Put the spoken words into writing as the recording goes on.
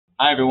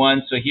Hi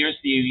everyone, so here's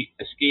the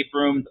escape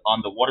room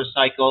on the water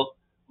cycle.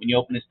 When you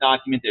open this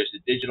document, there's a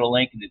digital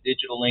link, and the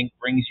digital link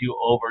brings you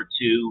over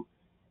to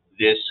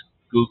this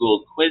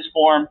Google quiz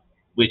form,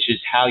 which is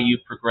how you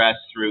progress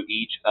through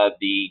each of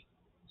the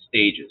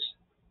stages.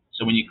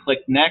 So when you click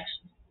next,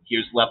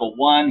 here's level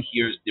 1,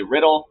 here's the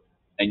riddle,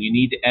 and you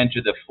need to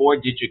enter the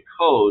 4-digit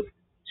code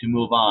to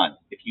move on.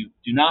 If you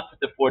do not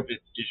put the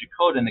 4-digit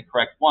code in the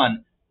correct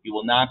one, you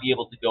will not be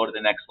able to go to the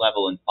next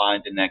level and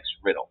find the next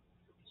riddle.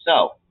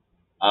 So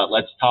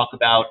let's talk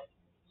about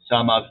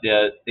some of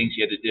the things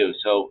you had to do.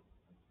 So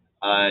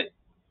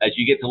as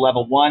you get to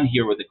level 1,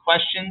 here were the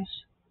questions,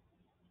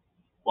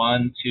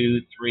 1,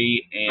 2,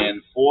 3,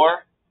 and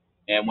 4.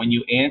 And when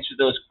you answer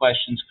those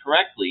questions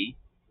correctly,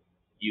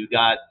 you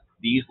got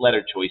these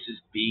letter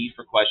choices: B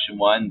for question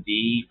 1,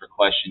 D for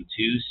question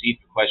 2, C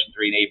for question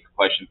 3, and A for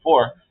question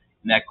 4.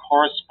 And that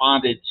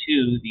corresponded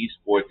to these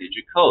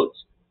 4-digit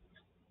codes,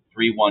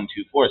 3, 1,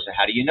 2, 4. So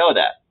how do you know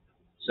that?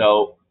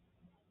 So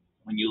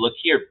when you look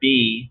here,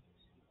 B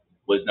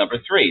was number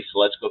 3. So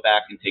let's go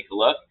back and take a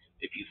look.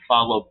 If you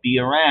follow B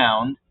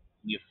around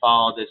and you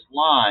follow this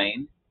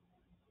line,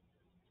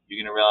 you're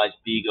going to realize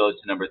B goes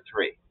to number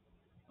 3.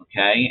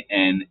 Okay,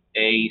 and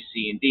A,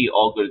 C, and D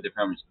all go to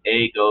different numbers.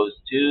 A goes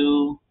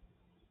to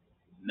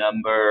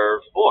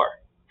number 4.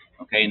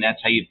 Okay, and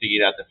that's how you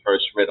figured out the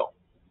first riddle.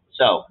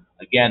 So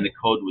again, the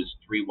code was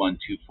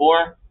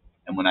 3124,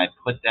 and when I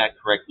put that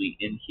correctly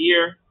in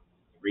here,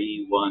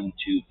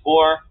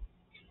 3124,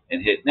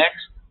 and hit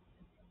next,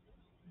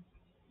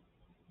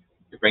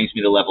 it brings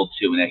me to level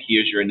 2, and now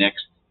here's your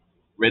next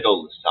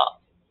riddle to solve.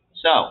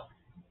 So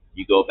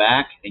you go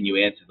back and you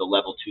answer the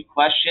level 2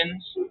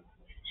 questions.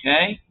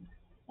 Okay,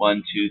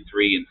 1, 2,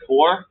 3, and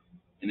 4,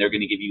 and they're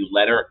going to give you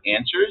letter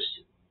answers.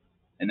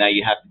 And now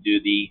you have to do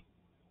the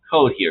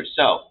code here.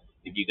 So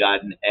if you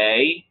got an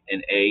A,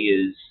 and A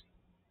is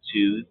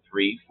 2,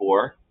 3,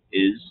 4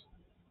 is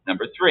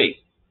number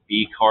 3.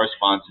 B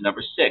corresponds to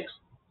number 6.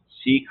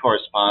 C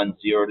corresponds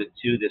 0 to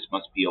 2. This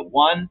must be a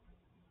 1,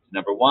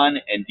 number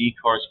 1, and D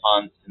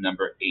corresponds to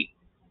number 8.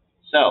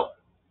 So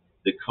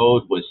the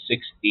code was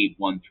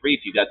 6813.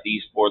 If you got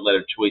these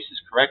 4-letter choices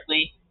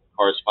correctly,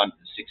 correspond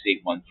to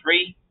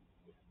 6813,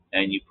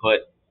 and you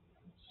put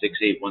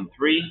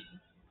 6813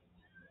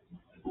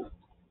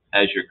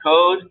 as your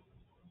code,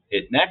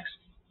 hit next,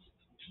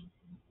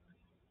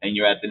 and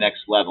you're at the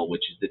next level,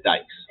 which is the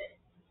dice.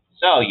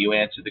 So you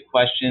answer the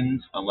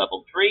questions on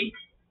level 3.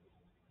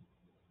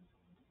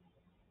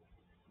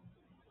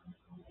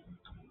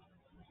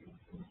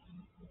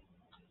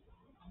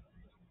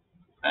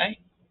 Okay,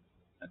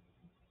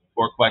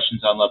 4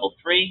 questions on level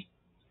 3,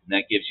 and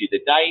that gives you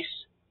the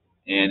dice.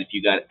 And if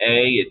you got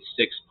A, it's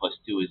 6 plus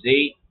 2 is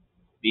 8.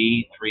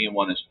 B, 3 and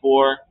 1 is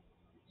 4.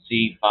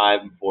 C,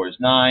 5 and 4 is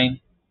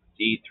 9.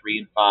 D, 3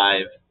 and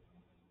 5,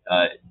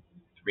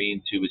 3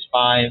 and 2 is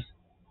 5.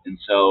 And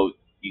so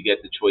you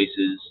get the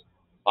choices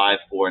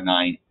 5, 4,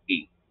 9,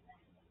 8.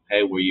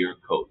 Okay, were your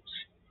codes.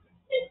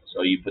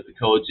 So you put the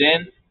codes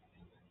in,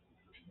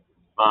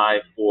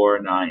 5, 4,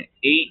 9,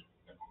 8,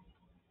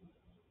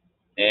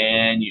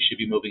 and you should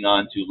be moving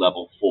on to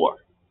level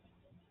 4.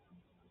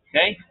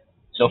 Okay,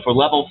 so for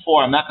level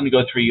 4, I'm not going to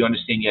go through. You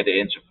understand you had to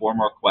answer 4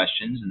 more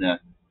questions, and the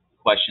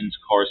questions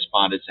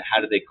corresponded. So how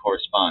do they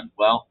correspond?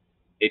 Well,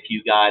 if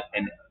you got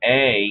an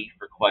A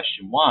for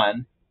question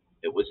 1,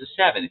 it was a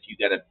 7. If you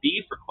got a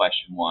B for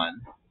question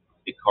 1,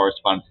 it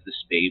corresponds to the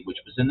spade,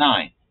 which was a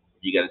 9.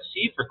 If you got a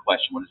C for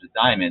question 1, it's a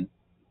diamond,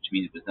 which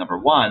means it was number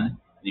 1. And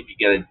if you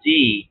get a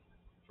D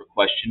for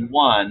question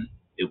 1,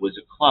 it was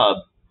a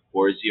club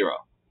or a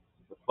 0.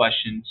 For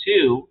question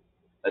 2,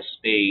 a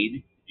spade,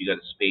 if you got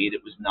a spade,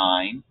 it was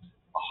 9,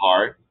 a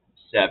heart,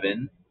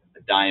 7, a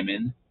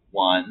diamond,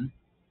 1,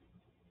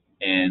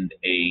 and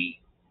a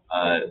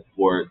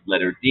for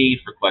letter D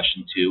for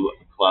question 2,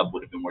 a club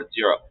would have been worth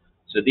 0.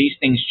 So these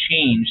things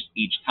changed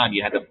each time.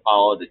 You had to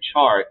follow the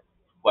chart.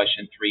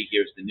 Question 3,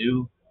 here's the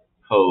new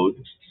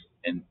code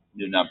and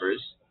new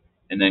numbers.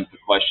 And then for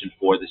question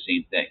 4, the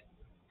same thing.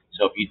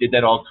 So if you did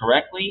that all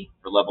correctly,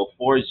 for level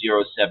 4,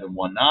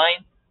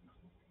 0719,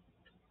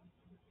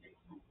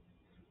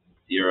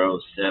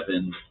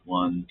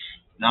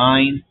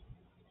 0719,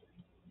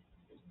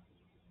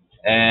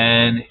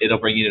 and it'll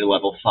bring you to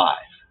level 5.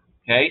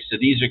 Okay, so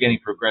these are getting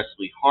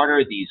progressively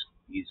harder, these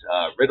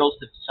riddles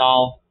to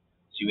solve.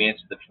 So you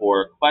answer the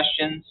 4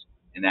 questions,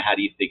 and now how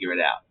do you figure it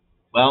out?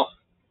 Well,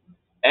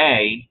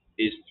 A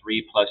is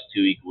 3 plus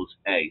 2 equals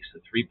A. So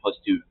 3 plus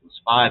 2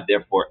 equals 5,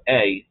 therefore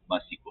A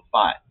must equal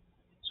 5.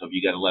 So if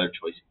you got a letter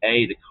choice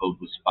A, the code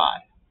was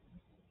 5.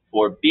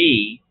 For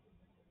B,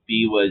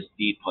 B was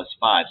D plus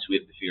 5, so we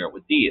have to figure out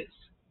what D is.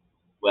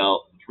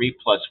 Well, 3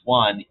 plus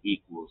 1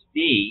 equals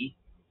D,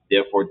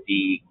 therefore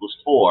D equals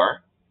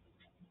 4.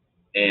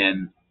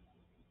 And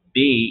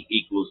B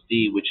equals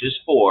D, which is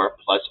 4,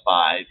 plus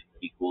 5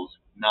 equals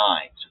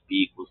 9. So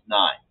B equals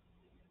 9.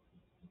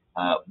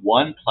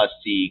 1 plus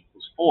C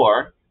equals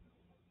 4.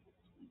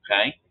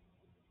 Okay?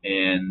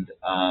 And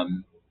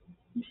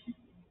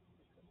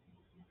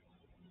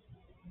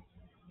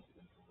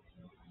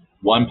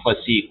 1 1 plus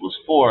C equals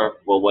 4.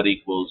 Well, what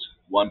equals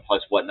 1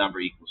 plus what number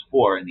equals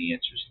 4? And the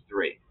answer is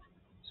 3.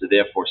 So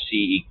therefore,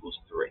 C equals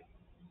 3.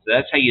 So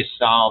that's how you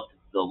solve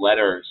the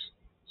letters.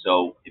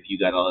 So if you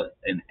got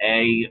an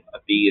A, a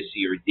B, a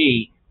C, or a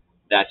D,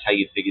 that's how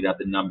you figured out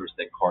the numbers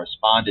that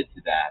corresponded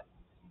to that.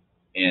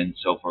 And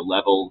so for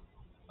level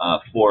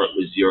 4, it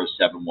was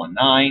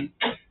 0719.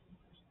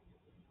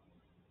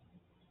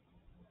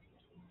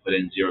 Put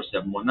in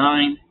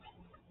 0719.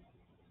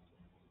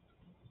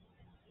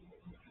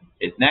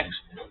 Hit next.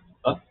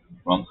 Oh,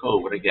 wrong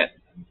code. What did I get?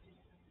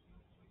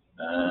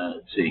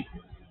 Let's see.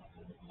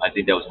 I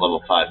think that was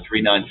level 5.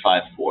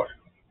 3954.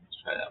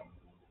 Let's try that one.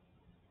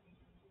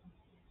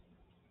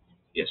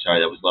 Yeah,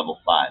 sorry, that was level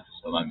 5.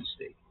 So my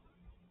mistake.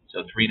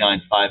 So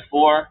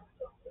 3954.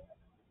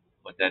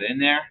 Put that in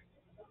there.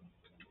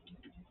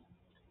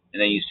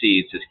 And then you see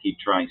it says keep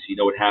trying. So you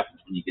know what happens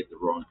when you get the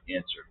wrong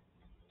answer.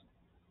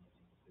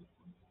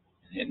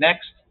 Hit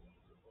next.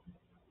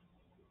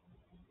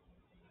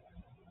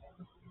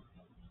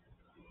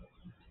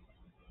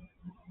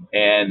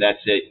 And that's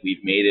it.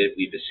 We've made it.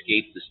 We've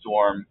escaped the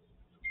storm.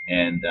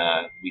 And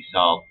we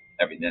solved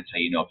everything. That's how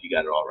you know if you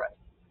got it all right.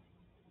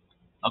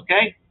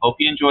 Okay? Hope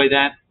you enjoy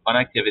that. Fun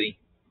activity.